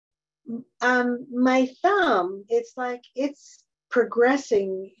My thumb, it's like it's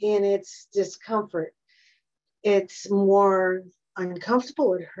progressing in its discomfort. It's more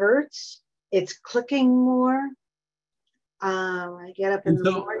uncomfortable. It hurts. It's clicking more. I get up in And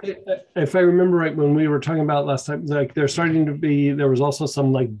the so, morning. if I remember right, when we were talking about last time, like there was also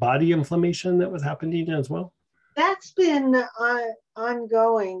some like body inflammation that was happening as well. That's been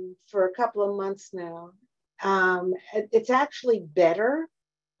ongoing for a couple of months now. It's actually better,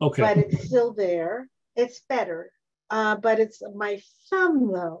 Okay. but it's still there. It's better. But it's my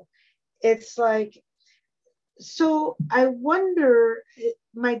thumb though. It's like, so I wonder,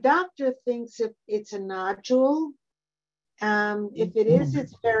 my doctor thinks it's a nodule. If it is,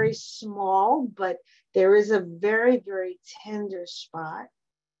 it's very small, but there is a very, very tender spot.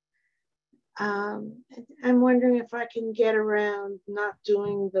 I'm wondering if I can get around not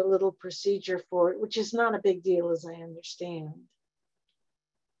doing the little procedure for it, which is not a big deal as I understand.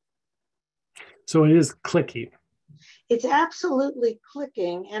 So it is clicking. It's absolutely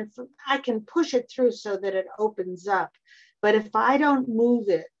clicking, and I can push it through so that it opens up. But if I don't move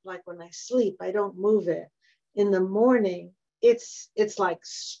it, like when I sleep, I don't move it in the morning, it's like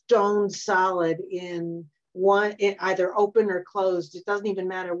stone solid in one, either open or closed. It doesn't even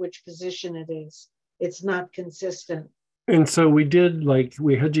matter which position it is. It's not consistent. And so we had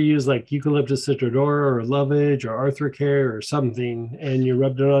you use like eucalyptus citrodora or lovage or arthrocare or something, and you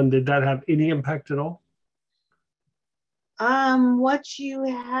rubbed it on. Did that have any impact at all? What you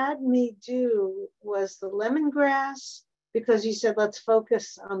had me do was the lemongrass, because you said let's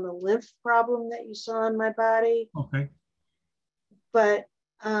focus on the lymph problem that you saw in my body. Okay. But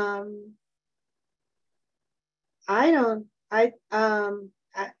I don't.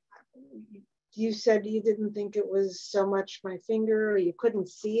 You said you didn't think it was so much my finger, or you couldn't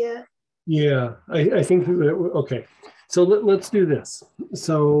see it. Yeah, I think okay. So let's do this.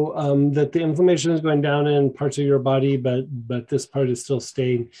 So that the inflammation is going down in parts of your body, but this part is still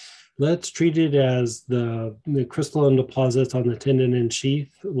staying. Let's treat it as the crystalline deposits on the tendon and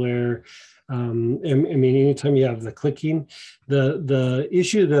sheath, where I mean, anytime you have the clicking, the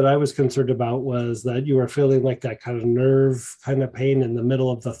issue that I was concerned about was that you were feeling like that kind of nerve kind of pain in the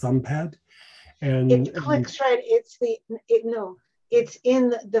middle of the thumb pad, and it clicks right. No. It's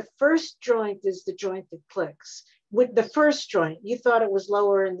in the first joint is the joint that clicks. With the first joint, you thought it was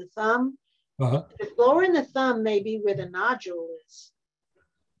lower in the thumb. uh-huh. Lower in the thumb may be where the nodule is.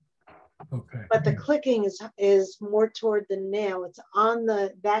 Okay. But the clicking is more toward the nail. It's on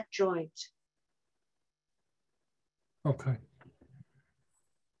that joint. Okay.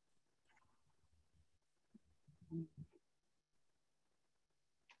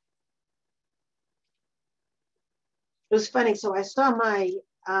 It was funny. So I saw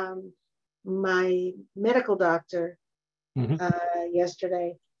my medical doctor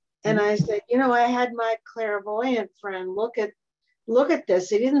yesterday, and I said, I had my clairvoyant friend look at this.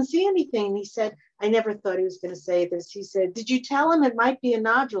 He didn't see anything. He said, I never thought he was going to say this. He said, did you tell him it might be a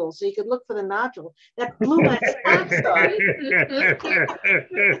nodule so you could look for the nodule? That blew my socks off.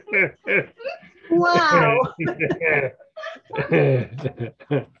 Wow.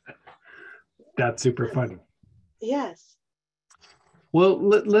 That's super funny. Yes. Well,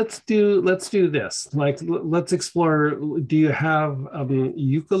 let's do this. Like, let's explore. Do you have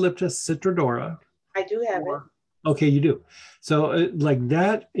eucalyptus citrodora? I do have it. Okay, you do. So like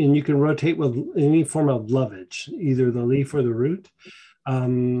that, and you can rotate with any form of lovage, either the leaf or the root.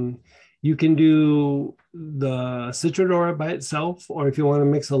 You can do the citrodora by itself, or if you want to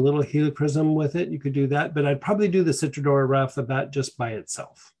mix a little helichrysum with it, you could do that. But I'd probably do the citrodora right off the bat just by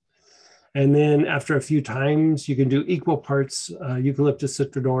itself. And then after a few times, you can do equal parts eucalyptus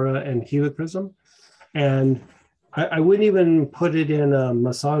citrodora and helichrysum. And I wouldn't even put it in a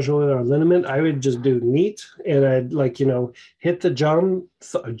massage oil or liniment. I would just do neat, and I'd hit the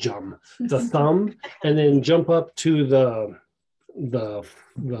the thumb, and then jump up to the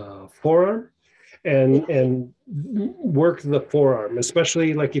forearm, and work the forearm,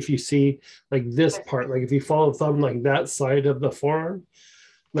 especially like if you see like this part, like if you follow the thumb like that side of the forearm,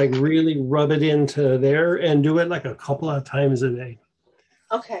 like really rub it into there and do it like a couple of times a day.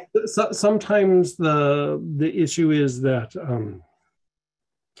 Okay. So, sometimes the issue is that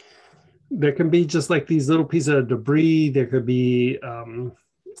there can be just like these little pieces of debris. There could be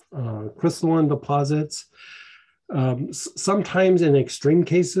crystalline deposits. Sometimes in extreme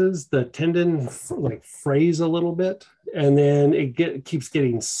cases, the tendon like frays a little bit, and then it keeps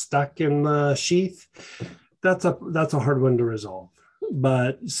getting stuck in the sheath. That's a hard one to resolve.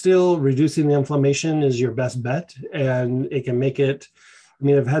 But still, reducing the inflammation is your best bet, and it can make it. I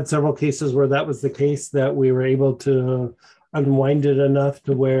mean, I've had several cases where that was the case, that we were able to unwind it enough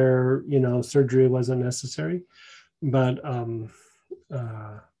to where, surgery wasn't necessary. But a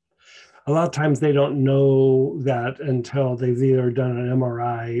lot of times they don't know that until they've either done an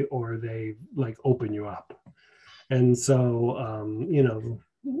MRI or they like open you up. And so,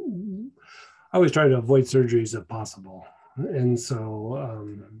 I always try to avoid surgeries if possible. And so,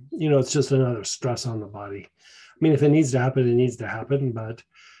 it's just another stress on the body. I mean, if it needs to happen, it needs to happen, but,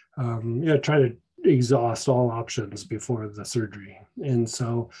 try to exhaust all options before the surgery. And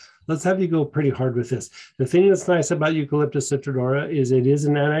so let's have you go pretty hard with this. The thing that's nice about Eucalyptus citrodora is it is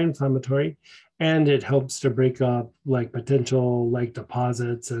an anti-inflammatory, and it helps to break up like potential like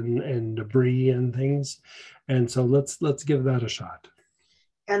deposits and debris and things. And so let's give that a shot.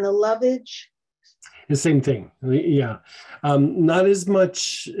 And the lovage? The same thing. Yeah. Not as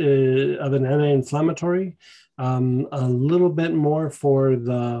much of an anti-inflammatory, a little bit more for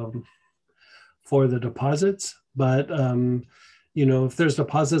the deposits, but if there's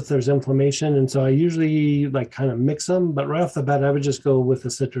deposits, there's inflammation. And so I usually like kind of mix them, but right off the bat, I would just go with the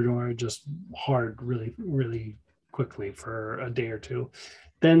citrodora just hard, really, really quickly for a day or two.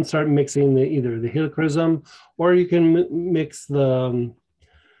 Then start mixing either the helichrysum, or you can mix the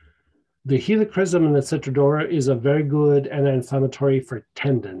helichrysum and the citrodora is a very good anti-inflammatory for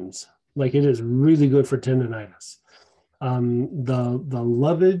tendons. Like it is really good for tendonitis. The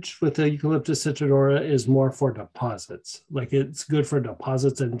lovage with the Eucalyptus citrodora is more for deposits. Like it's good for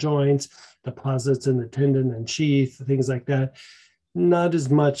deposits in joints, deposits in the tendon and sheath, things like that. Not as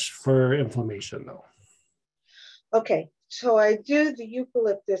much for inflammation though. Okay, so I do the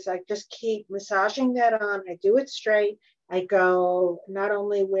eucalyptus. I just keep massaging that on. I do it straight. I go not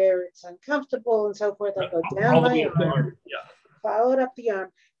only where it's uncomfortable and so forth, I go down my arm, follow it up the arm.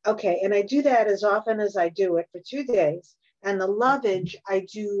 Okay, and I do that as often as I do it for 2 days. And the lovage I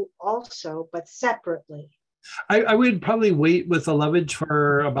do also, but separately. I would probably wait with the lovage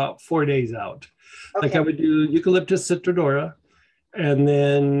for about 4 days out. Okay. Like I would do Eucalyptus citrodora, and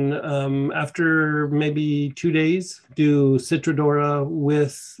then after maybe 2 days, do citrodora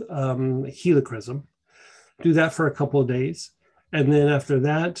with helichrysum. Do that for a couple of days. And then after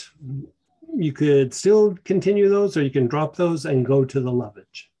that, you could still continue those, or you can drop those and go to the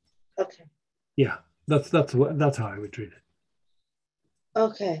lovage. Okay. Yeah, that's how I would treat it.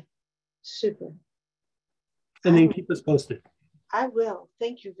 Okay, super. And then keep us posted. I will.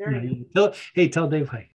 Thank you very much. Tell Dave hi.